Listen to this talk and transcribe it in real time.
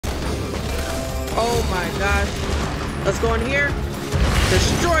Oh my gosh. Let's go in here.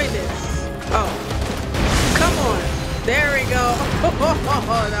 Destroy this. Oh. Come on. There we go.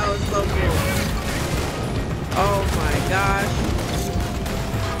 Oh, that was so cool. Oh my gosh.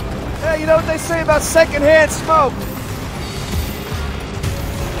 Hey, you know what they say about secondhand smoke?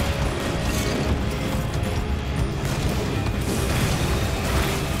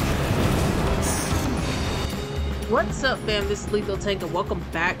 What's up, fam? This is Lethal Tank, and welcome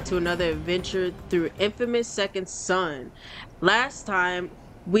back to another adventure through Infamous Second Son. Last time,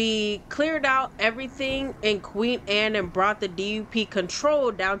 we cleared out everything in Queen Anne and brought the D.U.P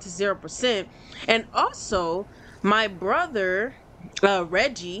control down to 0%. And also, my brother,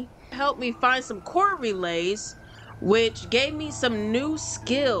 Reggie, helped me find some core relays, which gave me some new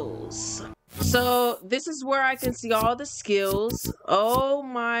skills. So, this is where I can see all the skills. Oh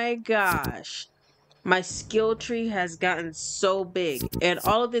my gosh. My skill tree has gotten so big, and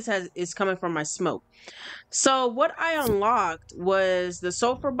all of this is coming from my smoke. So what I unlocked was the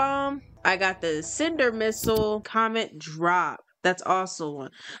sulfur bomb. I got the cinder missile, comet drop. That's also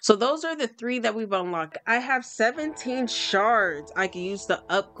one. So those are the three that we've unlocked. I have 17 shards I can use to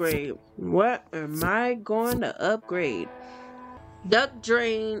upgrade. What am I going to upgrade? Duct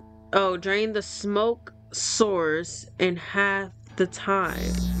drain. Oh, drain the smoke source in half the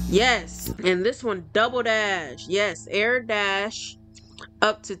time. Yes. And this one, double dash. Yes, air dash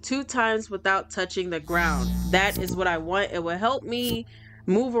up to 2 times without touching the ground. That is what I want. It will help me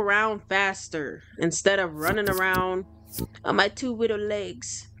move around faster instead of running around on my 2 little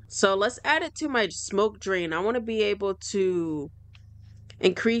legs. So let's add it to my smoke drain. I want to be able to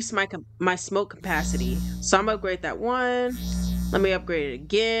increase my smoke capacity. So I'm gonna upgrade that one. Let me upgrade it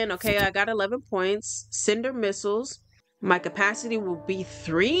again. Okay, I got 11 points. Cinder missiles. My capacity will be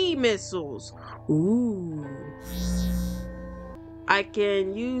 3 missiles. Ooh. I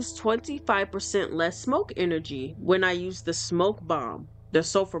can use 25% less smoke energy when I use the smoke bomb, the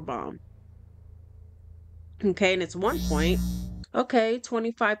sulfur bomb. Okay, and it's 1 point. Okay,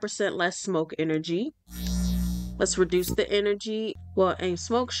 25% less smoke energy. Let's reduce the energy. Well, a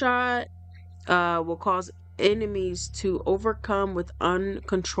smoke shot will cause enemies to overcome with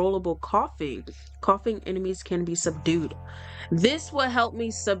uncontrollable coughing. Coughing enemies can be subdued. This will help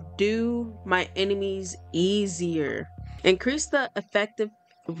me subdue my enemies easier. Increase the effective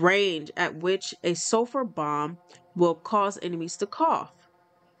range at which a sulfur bomb will cause enemies to cough.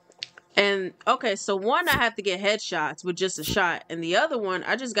 And okay, so one I have to get headshots with just a shot, and the other one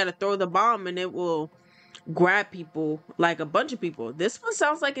I just gotta throw the bomb and it will grab people, like a bunch of people. This one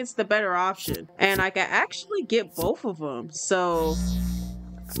sounds like it's the better option, and I can actually get both of them, so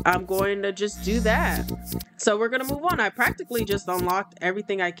I'm going to just do that. So we're gonna move on. I practically just unlocked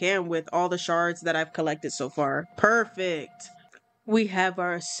everything I can with all the shards that I've collected so far. Perfect. We have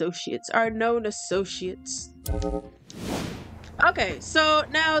our associates, our known associates. Okay, so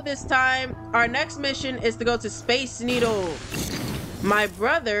now this time our next mission is to go to Space Needle. My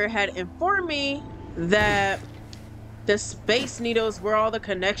brother had informed me that the Space Needle is where all the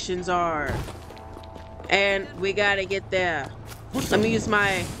connections are, and we gotta get there. Let me use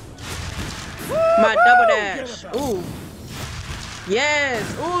my double dash. Ooh,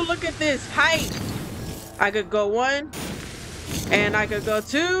 yes. Ooh, look at this height. I could go 1 and I could go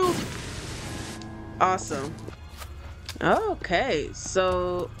 2. Awesome. Okay,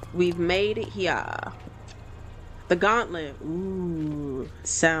 so we've made it here. The gauntlet. Ooh,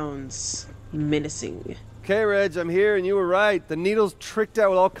 sounds menacing. Okay, Reg, I'm here, and you were right. The needle's tricked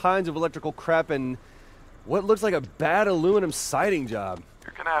out with all kinds of electrical crap and what looks like a bad aluminum siding job.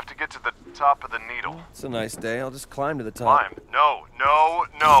 You're gonna have to get to the top of the needle. It's a nice day. I'll just climb to the top. Climb. No, no,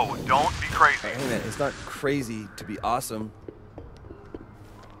 no. Don't be crazy. Hey, man, it's not crazy to be awesome.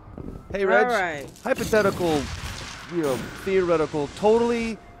 Hey, Reg. All right. Hypothetical, theoretical,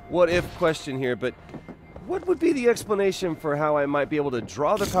 totally what-if question here, but what would be the explanation for how I might be able to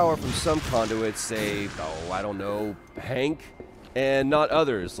draw the power from some conduits, say, oh, I don't know, Hank, and not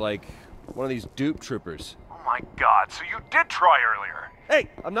others, like one of these dupe troopers? Oh my god, so you did try earlier. Hey,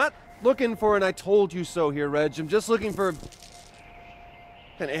 I'm not looking for an I told you so here, Reg. I'm just looking for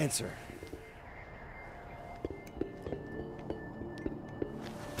an answer.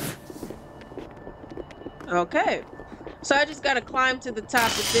 Okay, so I just gotta climb to the top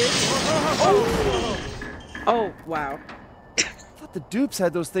of this. Oh, wow. I thought the dupes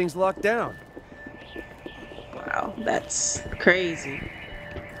had those things locked down. Wow, that's crazy.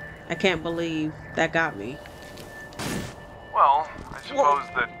 I can't believe that got me. Well, I suppose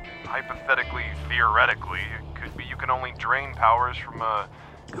that hypothetically, theoretically, it could be you can only drain powers from a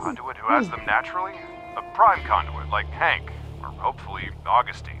conduit who has them naturally. A prime conduit, like Hank, or hopefully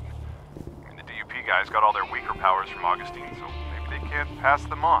Augustine. I mean, the guys got all their weaker powers from Augustine, so maybe they can't pass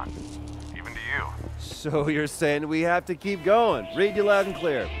them on. Even to you. So you're saying we have to keep going. Read you loud and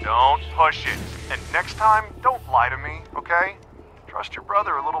clear. Don't push it. And next time, don't lie to me, okay? Trust your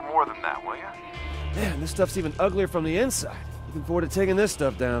brother a little more than that, will ya? Man, this stuff's even uglier from the inside. Looking forward to taking this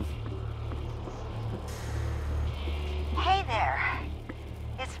stuff down. Hey there.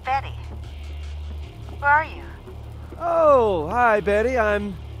 It's Betty. Where are you? Oh, hi, Betty.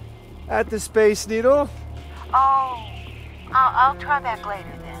 I'm at the Space Needle. Oh, I'll try back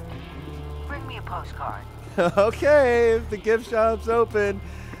later then. Bring me a postcard. Okay, if the gift shop's open.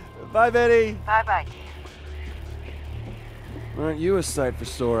 Bye, Betty. Bye-bye, dear. Aren't you a sight for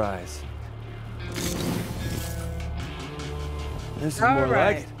sore eyes? This is more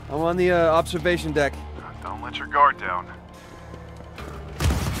right. like it. I'm on the observation deck. Don't let your guard down.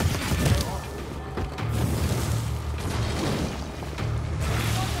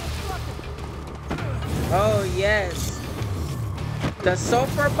 Oh, yes. The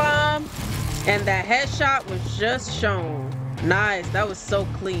sulfur bomb and that headshot was just shown. Nice. That was so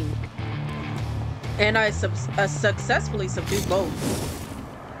clean. And I successfully subdued both.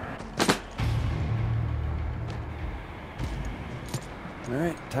 All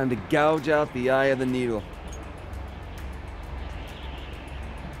right, time to gouge out the eye of the needle.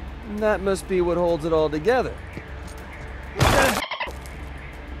 And that must be what holds it all together.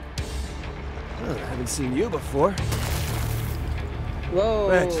 Oh, I haven't seen you before. Whoa.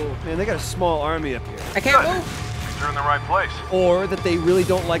 Rex, man, they got a small army up here. I can't move. You're in the right place. Or that they really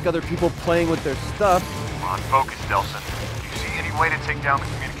don't like other people playing with their stuff. Come on, focus, Delsin. Do you see any way to take down the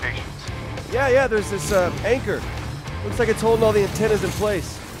communications? Yeah, there's this anchor. Looks like it's holding all the antennas in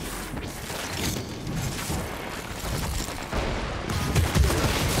place.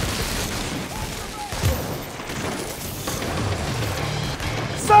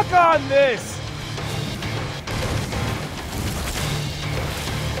 Suck on this!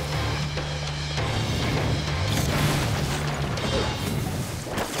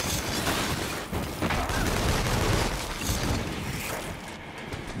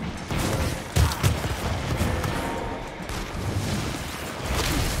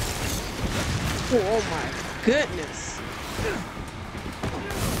 Oh my goodness.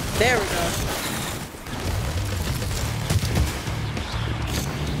 There we go.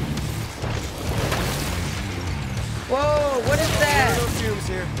 Whoa, what is that? No fumes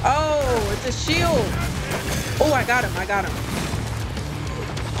here. Oh, it's a shield. Oh, I got him.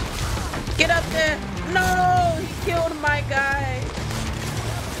 Get up there. No, he killed my guy.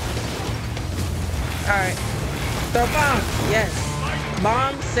 All right. Throw bomb. Yes.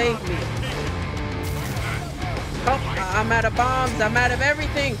 Bomb saved me. Oh, I'm out of bombs. I'm out of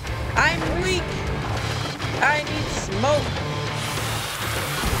everything. I'm weak. I need smoke.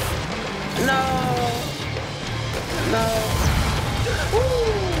 No. Woo.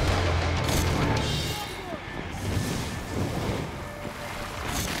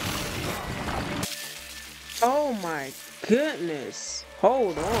 Oh my goodness.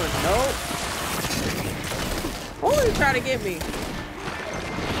 Hold on. Nope. Oh, he's trying to get me.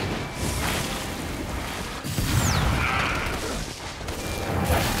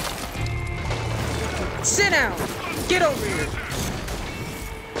 Sit down. Get over here.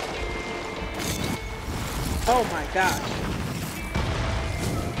 Oh my gosh.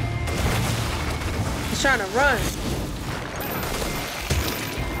 He's trying to run.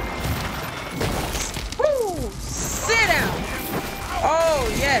 Woo! Sit down. Oh,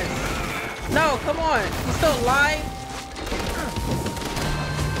 yes. No, come on. He's still alive.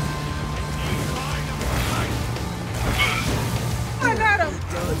 I got him.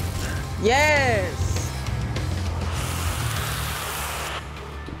 Yes.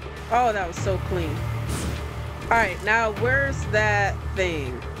 Oh, that was so clean. All right, now where's that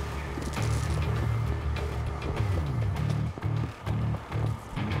thing?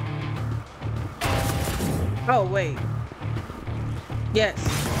 Oh, wait. Yes.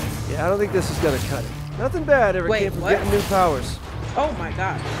 Yeah, I don't think this is gonna cut it. Nothing bad ever Wait, came from what? getting new powers. Oh my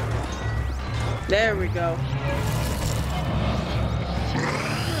gosh. There we go.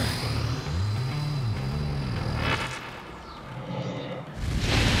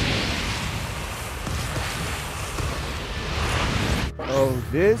 Oh,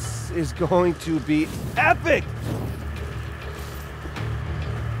 this is going to be epic!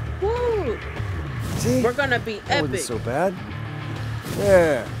 Woo! See? We're gonna be That wasn't epic. so bad.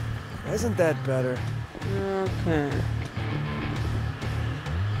 There. Isn't that better? Okay.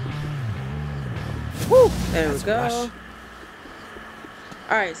 Woo! There we That's go. rush.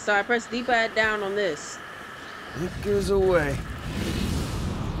 Alright, so I press D-pad down on this. It goes away.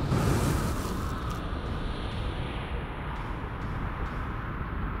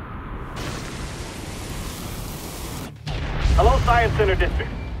 Science Center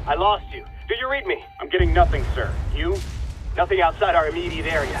District. I lost you. Do you read me? I'm getting nothing, sir. You? Nothing outside our immediate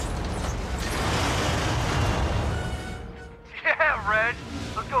area. Yeah, Reg.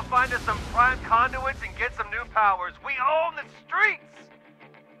 Let's go find us some prime conduits and get some new powers. We own the streets!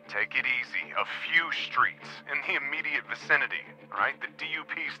 Take it easy. A few streets in the immediate vicinity, right? The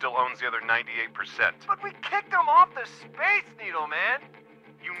D.U.P still owns the other 98%. But we kicked them off the Space Needle, man!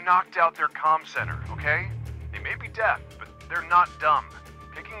 You knocked out their comm center, okay? They may be deaf, but they're not dumb.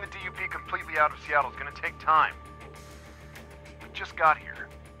 Kicking the D.U.P completely out of Seattle is gonna take time. We just got here.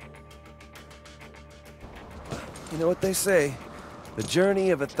 You know what they say? The journey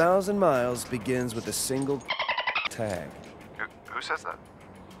of 1,000 miles begins with a single tag. Who says that?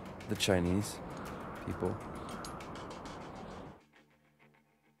 The Chinese people.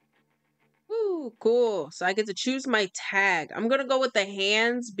 Ooh, cool. So I get to choose my tag. I'm gonna go with the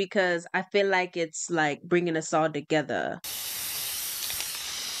hands because I feel like it's like bringing us all together.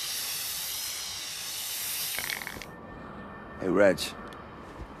 Hey, Reg.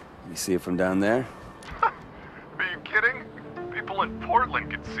 You see it from down there? Are you kidding? People in Portland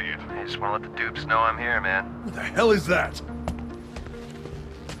can see it. I just want to let the dupes know I'm here, man. What the hell is that?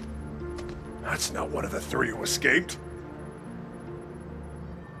 That's not one of the three who escaped.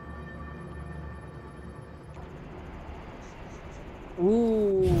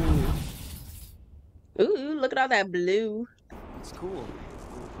 Ooh. Ooh, look at all that blue. It's cool.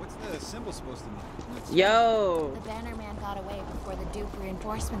 What's the symbol supposed to mean? Yo. The banner man got away before the D.U.P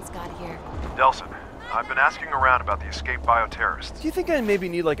reinforcements got here. Delsin, I've been asking around about the escaped bioterrorists. Do you think I maybe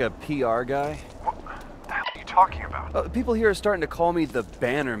need like a PR guy? What the hell are you talking about? People here are starting to call me the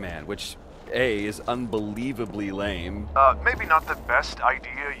Banner Man, which A, is unbelievably lame. Maybe not the best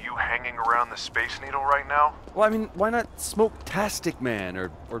idea, you hanging around the Space Needle right now? Well, I mean, why not Smoke-tastic Man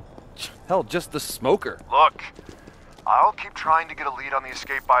or hell, just the Smoker? Look, I'll keep trying to get a lead on the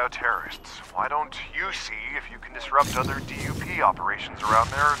escaped bioterrorists. Why don't you see if you can disrupt other D.U.P operations around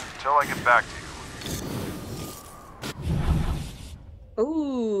there until I get back to you?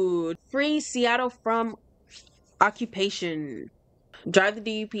 Ooh. Free Seattle from occupation. Drive the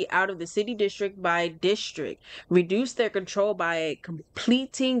D.U.P out of the city district by district. Reduce their control by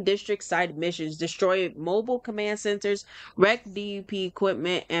completing district side missions. Destroy mobile command centers. Wreck D.U.P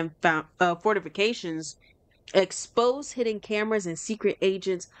equipment and fortifications. Expose hidden cameras and secret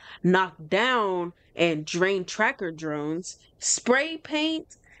agents. Knock down and drain tracker drones. Spray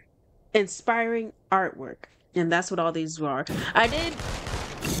paint inspiring artwork. And that's what all these are. I did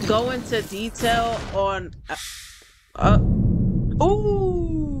go into detail on...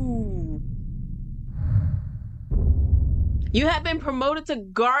 Ooh! You have been promoted to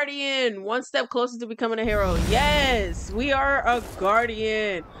Guardian. One step closer to becoming a hero. Yes, we are a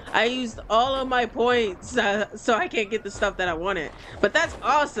Guardian. I used all of my points so I can't get the stuff that I wanted. But that's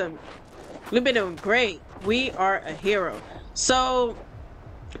awesome. We've been doing great. We are a hero. So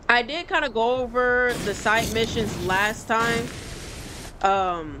I did kind of go over the side missions last time.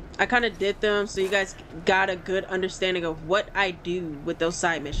 I kind of did them so you guys got a good understanding of what I do with those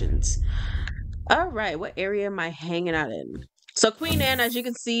side missions. All right, what area am I hanging out in? So Queen Anne, as you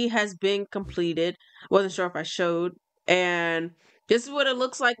can see, has been completed. Wasn't sure if I showed. And this is what it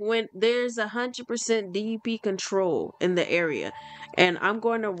looks like when there's 100% D.U.P control in the area. And I'm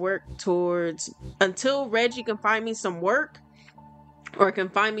going to work towards, until Reggie can find me some work or can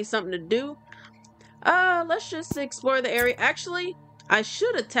find me something to do. Let's just explore the area. Actually, I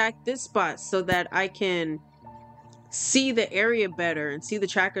should attack this spot so that I can see the area better and see the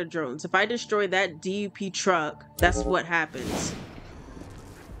tracker drones. If I destroy that D.U.P truck, that's what happens.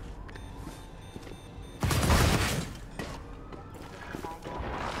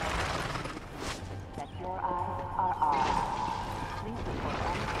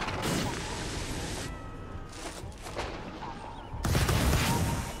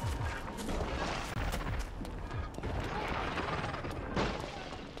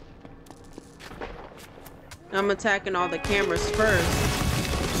 I'm attacking all the cameras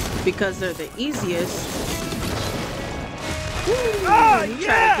first because they're the easiest. Woo, you try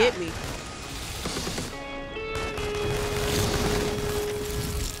to get me.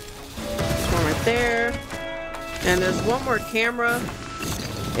 There's one right there. And there's one more camera.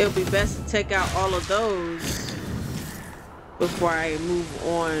 It'll be best to take out all of those before I move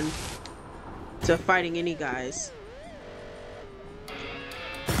on to fighting any guys.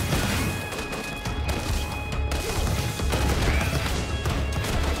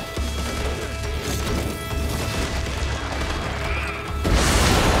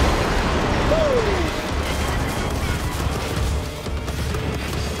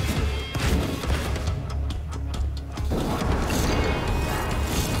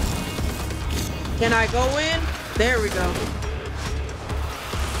 Can I go in? There we go.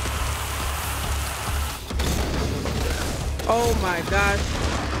 Oh my gosh.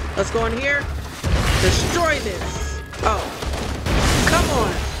 Let's go in here. Destroy this. Oh. Come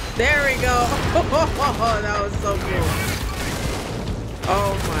on. There we go. Oh, that was so cool.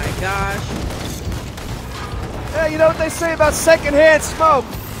 Oh my gosh. Yeah, you know what they say about secondhand smoke?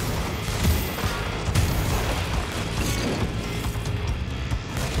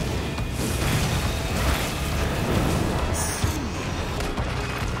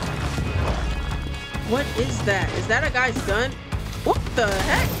 What is that? Is that a guy's gun? What the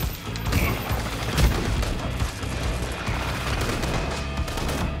heck?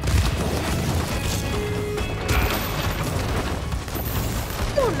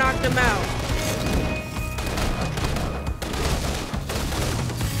 Who knocked him out?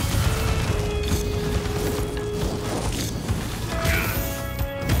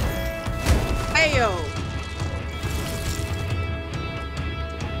 Ayo!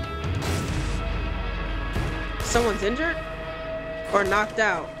 Someone's injured? Or knocked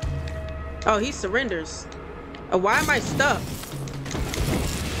out? Oh, he surrenders. Why am I stuck?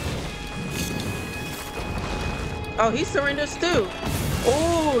 Oh, he surrenders too.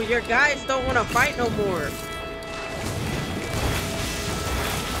 Oh, your guys don't want to fight no more.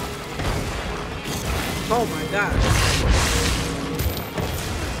 Oh my gosh.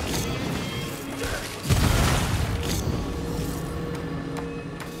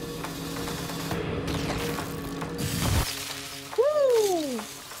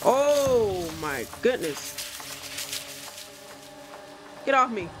 Oh my goodness. Get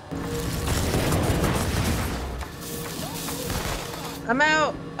off me. I'm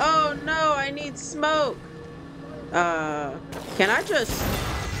out. Oh no, I need smoke. Can I just...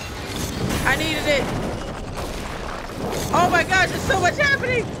 I needed it. Oh my gosh, there's so much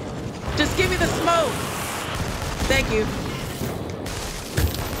happening. Just give me the smoke. Thank you.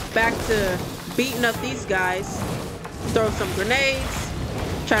 Back to beating up these guys. Throw some grenades.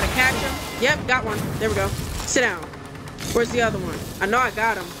 Try to catch him. Yep, got one. There we go. Sit down. Where's the other one? I know I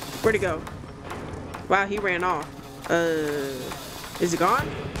got him. Where'd he go? Wow, he ran off. Is he gone?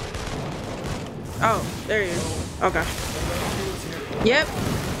 Oh, there he is. Okay. Yep.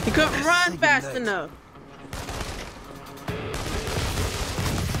 He couldn't run fast enough.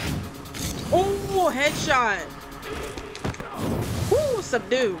 Oh, headshot. Woo,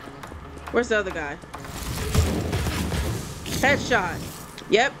 subdue. Where's the other guy? Headshot.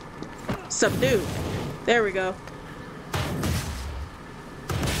 Yep. Subdue. There we go.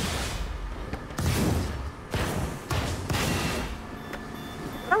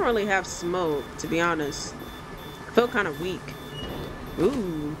 I don't really have smoke, to be honest. I feel kind of weak.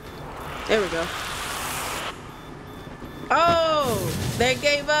 Ooh. There we go. Oh! They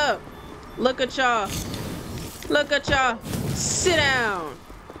gave up. Look at y'all. Look at y'all. Sit down.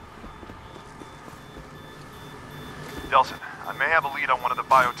 Delsin, I may have a lead on one of the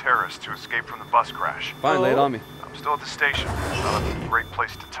bioterrorists who escaped from the bus crash. Fine, lay it on me. I'm still at the station. Not a great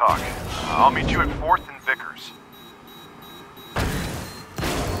place to talk. I'll meet you at 4th and Vickers.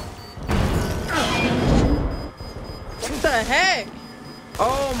 What the heck?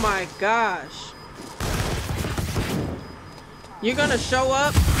 Oh my gosh. You're gonna show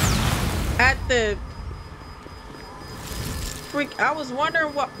up at the freak. I was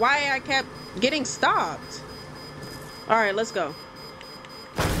wondering why I kept getting stopped. All right, let's go.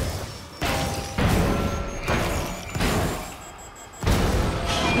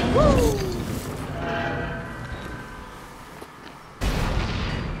 Woo!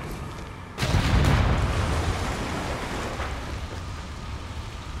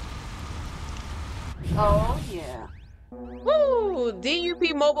 Oh yeah. Woo!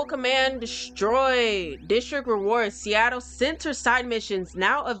 D.U.P Mobile Command destroyed. District rewards. Seattle Center side missions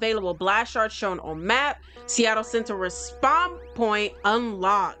now available. Blast shards shown on map. Seattle Center respawn point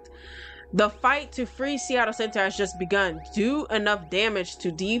unlocked. The fight to free Seattle Center has just begun. Do enough damage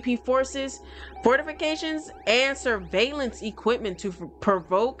to D.U.P forces, fortifications, and surveillance equipment to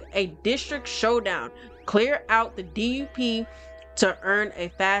provoke a district showdown. Clear out the D.U.P to earn a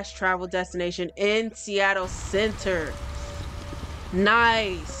fast travel destination in Seattle Center.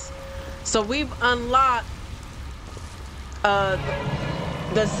 Nice. So we've unlocked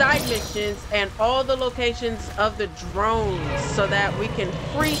the side missions and all the locations of the drones so that we can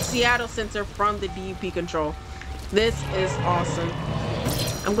free Seattle Center from the D.U.P control. This is awesome.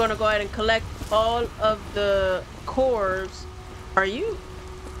 I'm gonna go ahead and collect all of the cores. Are you?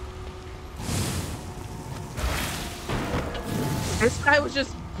 This guy was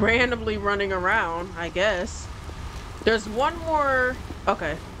just randomly running around, I guess. There's one more.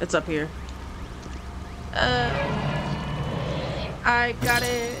 Okay, it's up here. I got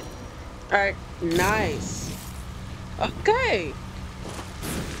it. Alright, nice. Okay.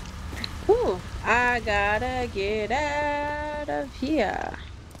 Whew, I gotta get out of here.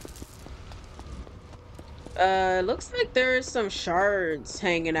 Looks like there's some shards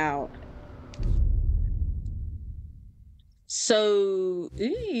hanging out. So,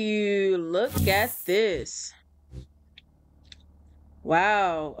 ooh, look at this.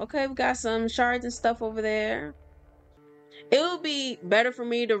 Wow. Okay, we got some shards and stuff over there. It would be better for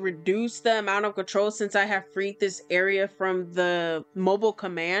me to reduce the amount of control since I have freed this area from the mobile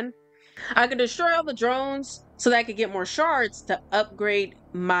command. I could destroy all the drones so that I could get more shards to upgrade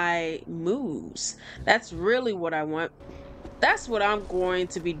my moves. That's really what I want. That's what I'm going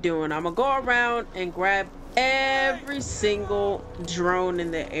to be doing. I'm gonna go around and grab every single drone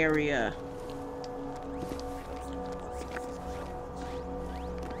in the area.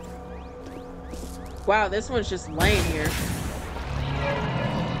 Wow, this one's just laying here.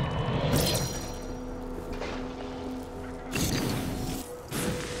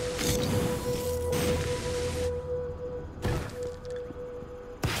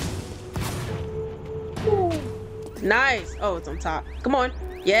 Nice. Oh, it's on top. Come on.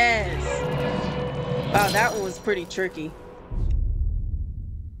 Yes. Wow, that one was pretty tricky.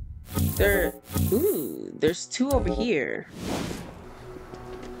 There's two over here.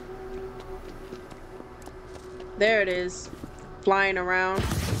 There it is. Flying around.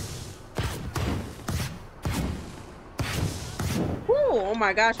 Woo, oh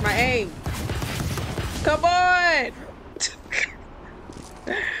my gosh, my aim. Come on.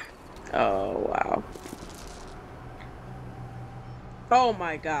 Oh, wow. Oh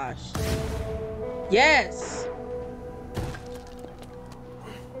my gosh. Yes.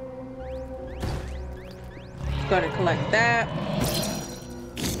 Gotta collect that.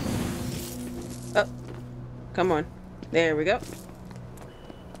 Oh, come on. There we go.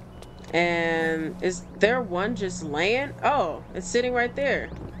 And is there one just laying? Oh, it's sitting right there.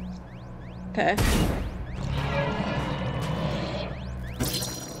 Okay.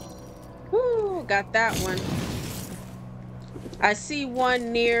 Woo, got that one. I see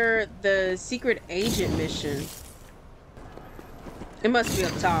one near the secret agent mission. It must be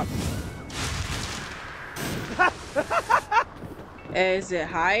up top. Is it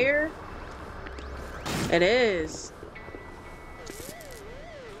higher? It is.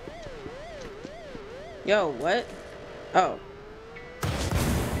 Yo, what? Oh.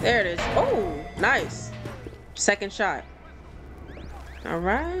 There it is. Oh, nice. Second shot. All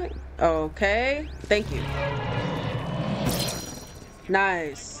right. Okay. Thank you.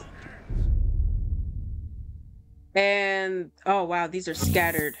 Nice. And oh wow, these are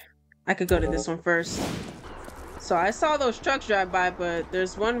scattered. I could go to this one first. So I saw those trucks drive by, but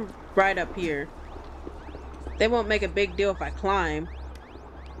there's one right up here. They won't make a big deal if I climb.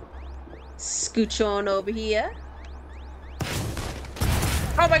 Scooch on over here.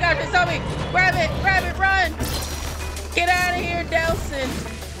 Oh my gosh, they saw me! Grab it, run! Get out of here, Delsin!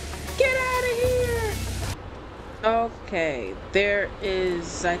 Get out of here! Okay, there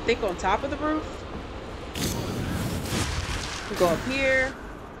is, I think, on top of the roof. Go up here.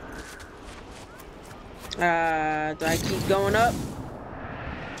 Do I keep going up?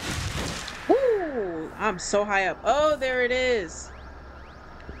 Woo! I'm so high up. Oh, there it is.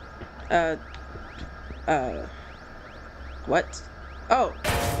 What? Oh.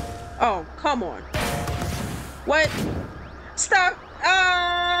 Oh, come on. What? Stop!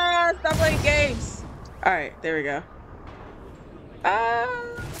 Ah! Stop playing games. All right, there we go.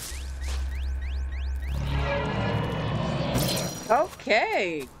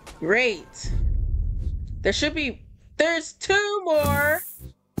 Okay, great. There's two more.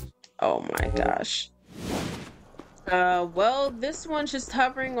 Oh my gosh. Well, this one's just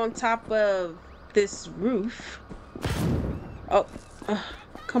hovering on top of this roof. Oh,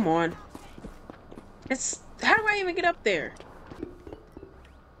 come on. How do I even get up there?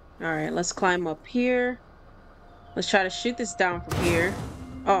 All right, let's climb up here. Let's try to shoot this down from here.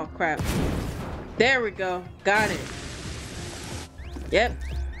 Oh, crap. There we go. Got it. Yep.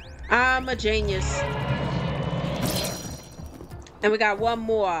 I'm a genius. And we got one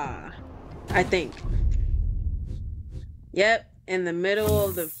more, I think. Yep, in the middle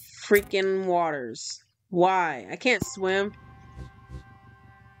of the freaking waters. Why? I can't swim.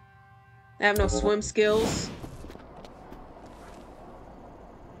 I have no swim skills.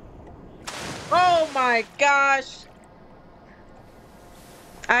 Oh my gosh!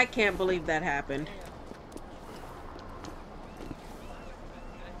 I can't believe that happened.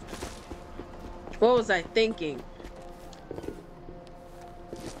 What was I thinking?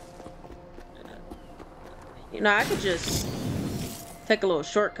 You know, I could just take a little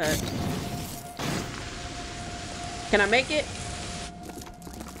shortcut. Can I make it?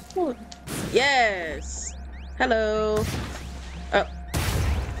 Ooh. Yes. Hello. Oh,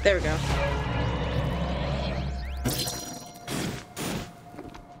 there we go.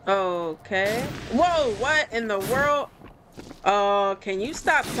 Okay. Whoa, what in the world? Oh, can you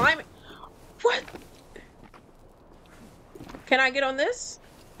stop climbing? What? Can I get on this?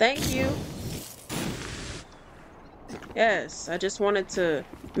 Thank you. Yes, I just wanted to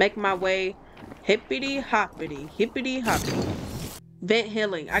make my way hippity hoppity, hippity hoppity. Vent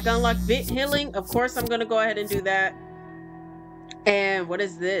healing. I can unlock vent healing. Of course, I'm gonna go ahead and do that. And what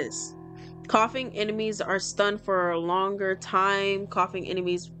is this? Coughing enemies are stunned for a longer time. Coughing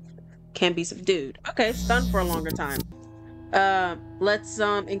enemies can be subdued. Okay, stunned for a longer time. Let's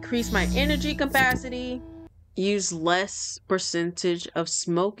increase my energy capacity. Use less percentage of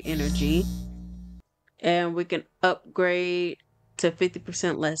smoke energy. And we can upgrade to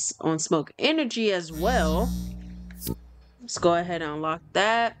 50% less on smoke energy as well. Let's go ahead and unlock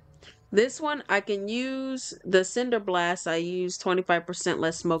that. This one, I can use the Cinder Blast. I use 25%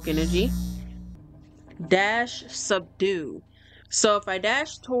 less smoke energy. Dash, subdue. So if I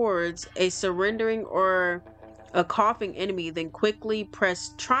dash towards a surrendering or a coughing enemy, then quickly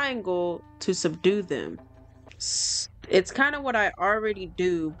press triangle to subdue them. It's kind of what I already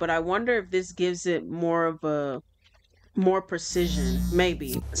do, but I wonder if this gives it more precision,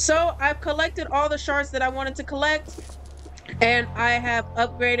 maybe. So I've collected all the shards that I wanted to collect, and I have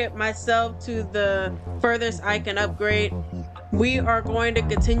upgraded myself to the furthest I can upgrade. We are going to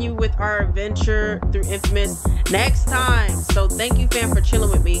continue with our adventure through Infamous next time. So thank you, fam, for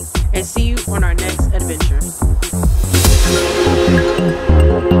chilling with me.